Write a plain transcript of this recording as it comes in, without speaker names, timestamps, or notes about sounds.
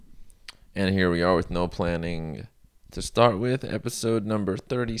And here we are with no planning to start with episode number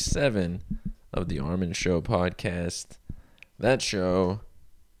 37 of the Armin Show podcast. That show,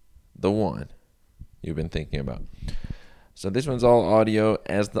 the one you've been thinking about. So this one's all audio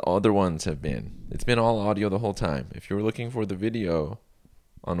as the other ones have been. It's been all audio the whole time. If you were looking for the video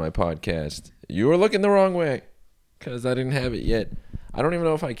on my podcast, you were looking the wrong way because I didn't have it yet. I don't even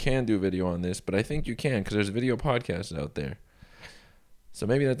know if I can do video on this, but I think you can because there's video podcasts out there. So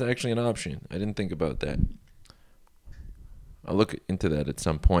maybe that's actually an option. I didn't think about that. I'll look into that at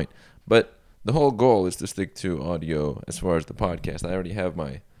some point. But the whole goal is to stick to audio as far as the podcast. I already have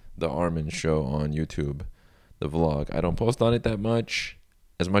the Armin Show on YouTube, the vlog. I don't post on it that much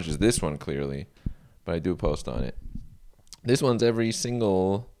as this one clearly, but I do post on it. This one's every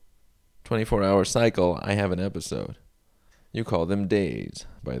single 24-hour cycle I have an episode. You call them days,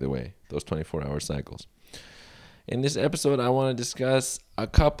 by the way, those 24-hour cycles. In this episode, I want to discuss a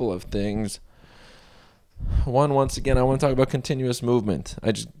couple of things. Once again, I want to talk about continuous movement.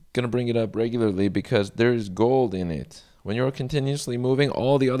 I'm just going to bring it up regularly because there's gold in it. When you're continuously moving,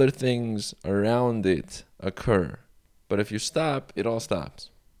 all the other things around it occur. But if you stop, it all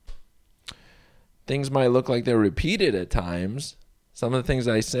stops. Things might look like they're repeated at times. Some of the things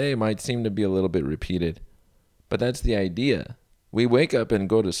I say might seem to be a little bit repeated. But that's the idea. We wake up and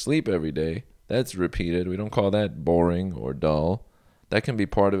go to sleep every day. That's repeated. We don't call that boring or dull. That can be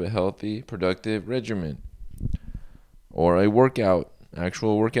part of a healthy, productive regimen. Or a workout,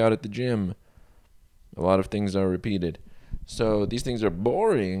 actual workout at the gym. A lot of things are repeated. So these things are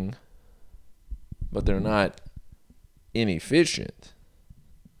boring, but they're not inefficient.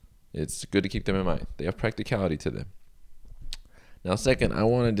 It's good to keep them in mind. They have practicality to them. Now, second, I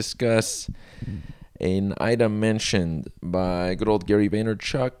want to discuss an item mentioned by good old Gary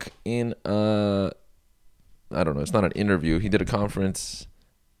Vaynerchuk in I don't know, it's not an interview. He did a conference,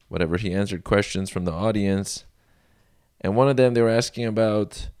 whatever. He answered questions from the audience. And one of them, they were asking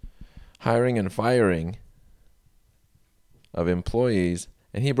about hiring and firing of employees.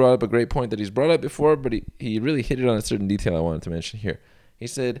 And he brought up a great point that he's brought up before, but he really hit it on a certain detail I wanted to mention here. He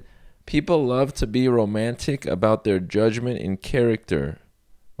said, people love to be romantic about their judgment and character,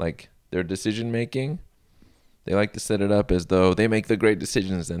 like their decision making. They like to set it up as though they make the great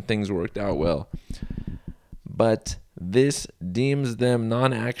decisions and things worked out well. But this deems them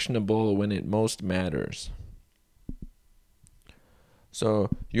non-actionable when it most matters. So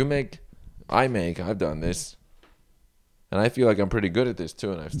I've done this, and I feel like I'm pretty good at this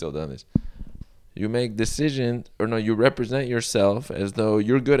too, and I've still done this. You make decisions, you represent yourself as though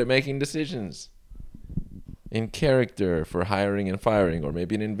you're good at making decisions in character for hiring and firing, or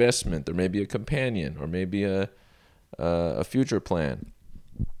maybe an investment, or maybe a companion, or maybe a future plan.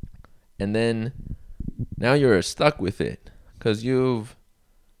 And then now you're stuck with it because you've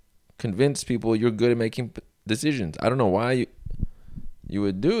convinced people you're good at making decisions. I don't know why you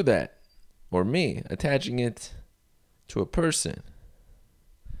would do that, or me, attaching it to a person.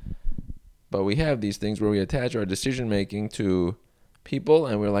 But we have these things where we attach our decision making to people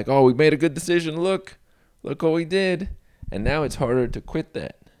and we're like, oh, we made a good decision. Look what we did. And now it's harder to quit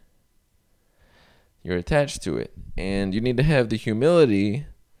that. You're attached to it. And you need to have the humility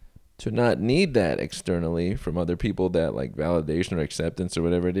to not need that externally from other people, that like validation or acceptance or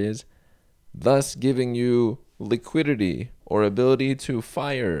whatever it is, thus giving you liquidity or ability to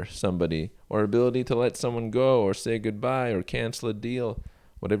fire somebody or ability to let someone go or say goodbye or cancel a deal,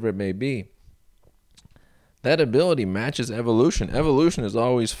 whatever it may be. That ability matches evolution. Evolution is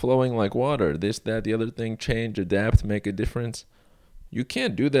always flowing like water. This, that, the other thing, change, adapt, make a difference. You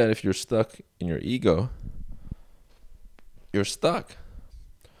can't do that if you're stuck in your ego. You're stuck.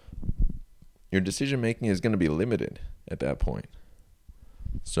 Your decision making is going to be limited at that point.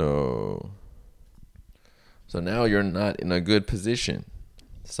 So now you're not in a good position,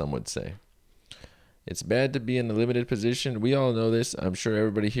 some would say. It's bad to be in a limited position. We all know this. I'm sure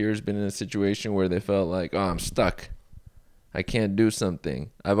everybody here has been in a situation where they felt like, oh, I'm stuck. I can't do something.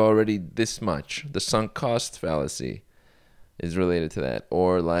 I've already this much. The sunk cost fallacy is related to that.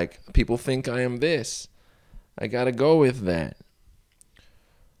 Or like, people think I am this. I got to go with that.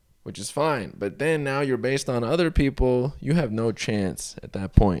 Which is fine. But then now you're based on other people. You have no chance at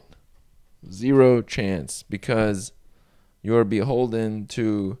that point. Zero chance. Because you're beholden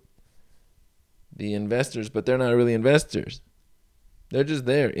to the investors, but they're not really investors. They're just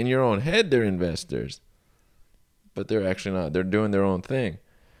there. In your own head, they're investors. But they're actually not. They're doing their own thing.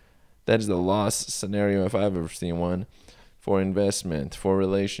 That is the loss scenario, if I've ever seen one, for investment, for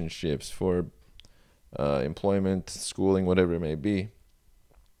relationships, for employment, schooling, whatever it may be.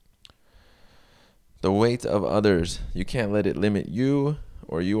 The weight of others, you can't let it limit you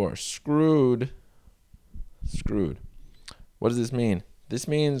or you are screwed. Screwed. What does this mean? This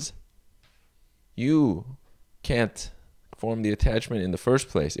means you can't form the attachment in the first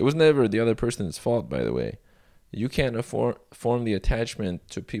place. It was never the other person's fault, by the way. You can't form the attachment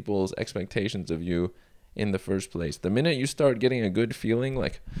to people's expectations of you in the first place. The minute you start getting a good feeling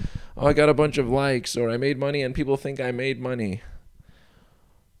like, oh, I got a bunch of likes, or I made money and people think I made money,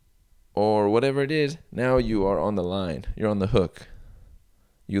 or whatever it is, now you are on the line. You're on the hook.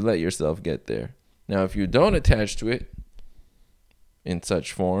 You let yourself get there. Now, if you don't attach to it in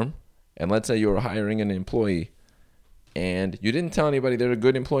such form, and let's say you're hiring an employee, and you didn't tell anybody they're a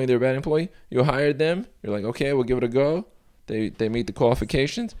good employee, they're a bad employee, you hired them, you're like, okay, we'll give it a go. They meet the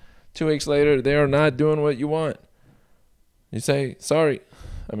qualifications. 2 weeks later, they are not doing what you want. You say, sorry.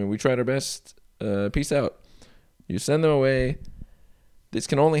 We tried our best. Peace out. You send them away. This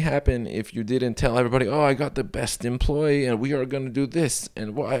can only happen if you didn't tell everybody, oh, I got the best employee and we are going to do this.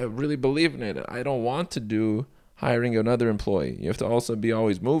 And I really believe in it. I don't want to do hiring another employee. You have to also be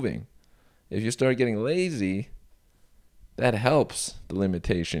always moving. If you start getting lazy, that helps the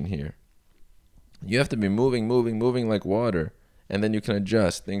limitation here. You have to be moving like water. And then you can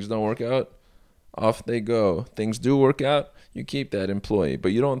adjust. Things don't work out, off they go. Things do work out, you keep that employee.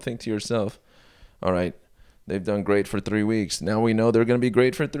 But you don't think to yourself, all right, they've done great for 3 weeks. Now we know they're going to be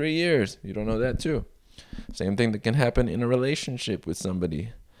great for 3 years. You don't know that too. Same thing that can happen in a relationship with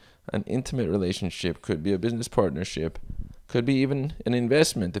somebody. An intimate relationship, could be a business partnership, could be even an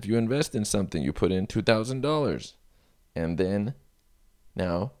investment. If you invest in something, you put in $2,000. And then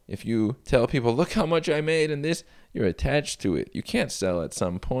now, if you tell people, look how much I made in this, you're attached to it. You can't sell at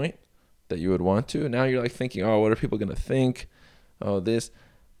some point that you would want to. Now you're like thinking, oh, what are people going to think? Oh, this.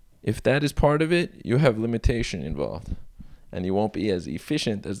 If that is part of it, you have limitation involved. And you won't be as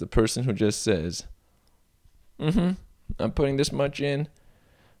efficient as the person who just says, I'm putting this much in.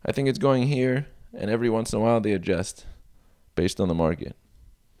 I think it's going here. And every once in a while they adjust based on the market.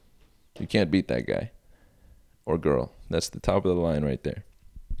 You can't beat that guy or girl. That's the top of the line right there.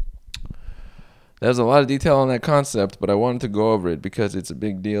 There's a lot of detail on that concept, but I wanted to go over it because it's a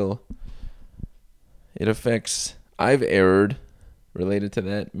big deal. It affects, I've erred related to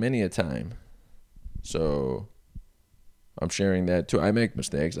that many a time. So I'm sharing that too. I make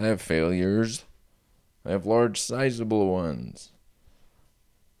mistakes. I have failures. I have large, sizable ones.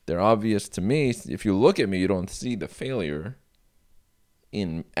 They're obvious to me. If you look at me, you don't see the failure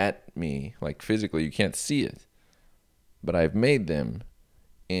at me. Like physically, you can't see it. But I've made them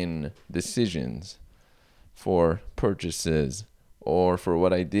in decisions for purchases or for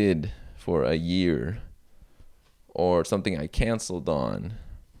what I did for a year or something I canceled on.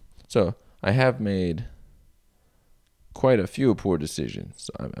 So I have made quite a few poor decisions.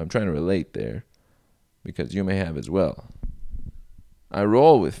 So I'm trying to relate there because you may have as well. I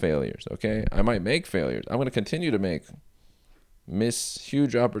roll with failures, okay? I might make failures. I'm going to continue to miss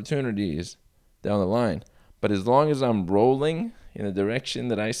huge opportunities down the line. But as long as I'm rolling in a direction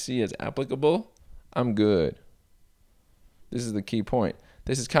that I see as applicable, I'm good. This is the key point.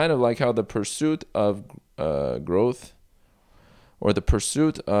 This is kind of like how the pursuit of growth or the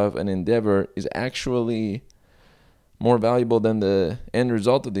pursuit of an endeavor is actually more valuable than the end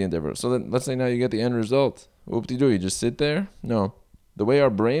result of the endeavor. So let's say now you get the end result. Whoop-de-doo, you just sit there? No. The way our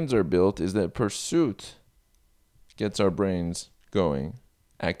brains are built is that pursuit gets our brains going,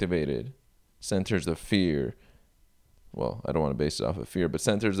 activated. Centers of fear. Well, I don't want to base it off of fear, but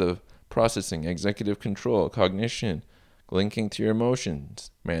centers of processing, executive control, cognition, linking to your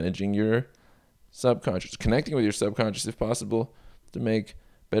emotions, managing your subconscious, connecting with your subconscious if possible to make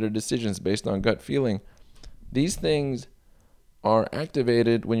better decisions based on gut feeling. These things are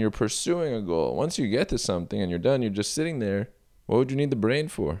activated when you're pursuing a goal. Once you get to something and you're done, you're just sitting there. What would you need the brain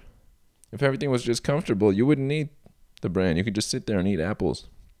for? If everything was just comfortable, you wouldn't need the brain. You could just sit there and eat apples.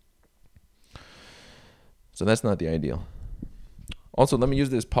 So that's not the ideal. Also, let me use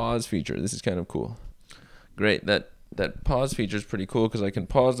this pause feature. This is kind of cool. Great. That pause feature is pretty cool because I can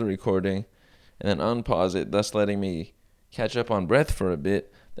pause the recording and then unpause it, thus letting me catch up on breath for a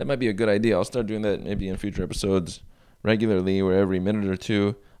bit. That might be a good idea. I'll start doing that maybe in future episodes regularly, where every minute or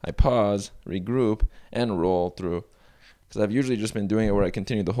two I pause, regroup, and roll through. Because I've usually just been doing it where I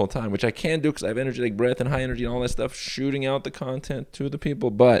continue the whole time, which I can do because I have energetic breath and high energy and all that stuff, shooting out the content to the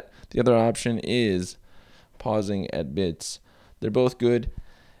people. But the other option is pausing at bits. They're both good.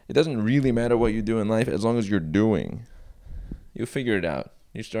 It doesn't really matter what you do in life as long as you're doing. You figure it out.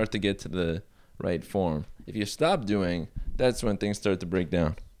 You start to get to the right form. If you stop doing, that's when things start to break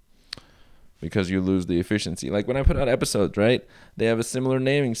down. because you lose the efficiency. Like when I put out episodes, right? They have a similar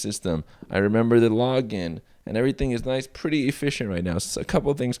naming system. I remember the login, and everything is nice, pretty efficient right now. So a couple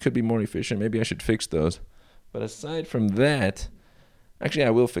of things could be more efficient. Maybe I should fix those. But aside from that, actually, I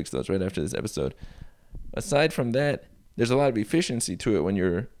will fix those right after this episode. Aside from that, there's a lot of efficiency to it when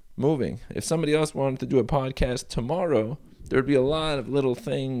you're moving. If somebody else wanted to do a podcast tomorrow, there'd be a lot of little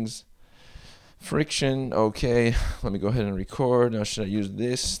things. Friction, okay, let me go ahead and record. Now, should I use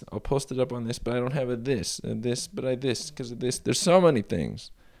this? I'll post it up on this, but I don't have a this, and this, but I this, because of this. There's so many things.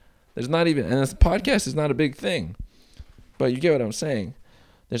 There's not even, and this podcast is not a big thing, but you get what I'm saying.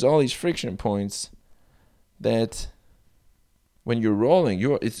 There's all these friction points that when you're rolling,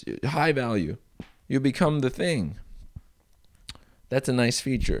 it's high value. You become the thing. That's a nice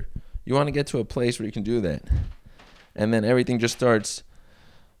feature. You want to get to a place where you can do that. And then everything just starts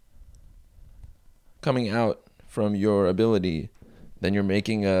coming out from your ability. Then you're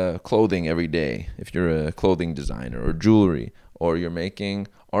making clothing every day if you're a clothing designer, or jewelry, or you're making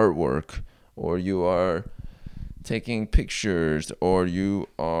artwork, or you are taking pictures, or you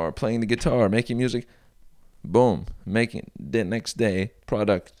are playing the guitar, making music. Boom, making the next day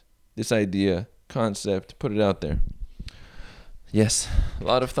product, this idea, concept, put it out there. Yes, a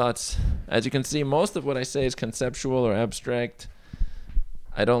lot of thoughts. As you can see, most of what I say is conceptual or abstract.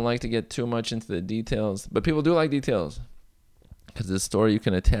 I don't like to get too much into the details, but people do like details because it's a story you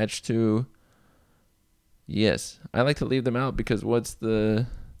can attach to. Yes, I like to leave them out because what's the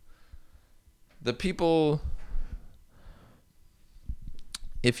people,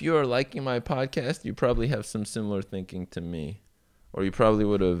 if you are liking my podcast, you probably have some similar thinking to me, or you probably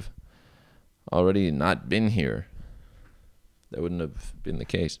would have already not been here. That wouldn't have been the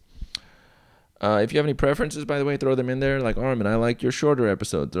case. If you have any preferences, by the way, throw them in there. Like, Armin, I like your shorter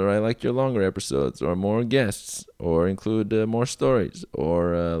episodes, or I like your longer episodes, or more guests, or include more stories,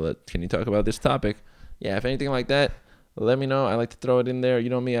 or can you talk about this topic? Yeah, if anything like that, let me know. I like to throw it in there. You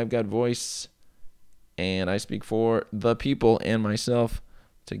know me, I've got voice, and I speak for the people and myself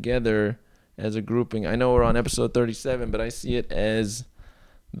together as a grouping. I know we're on episode 37, but I see it as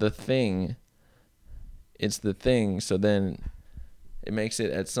the thing. It's the thing, so then it makes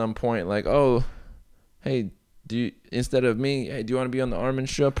it at some point like, oh, hey, instead of me, hey, do you want to be on the Armin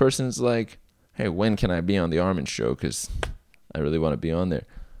Show? Person's like, hey, when can I be on the Armin Show? Because I really want to be on there.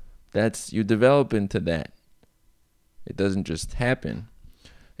 You develop into that. It doesn't just happen.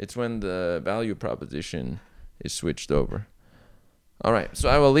 It's when the value proposition is switched over. All right, so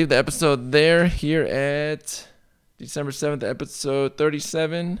I will leave the episode there here at December 7th, episode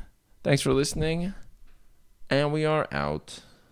 37. Thanks for listening, and we are out.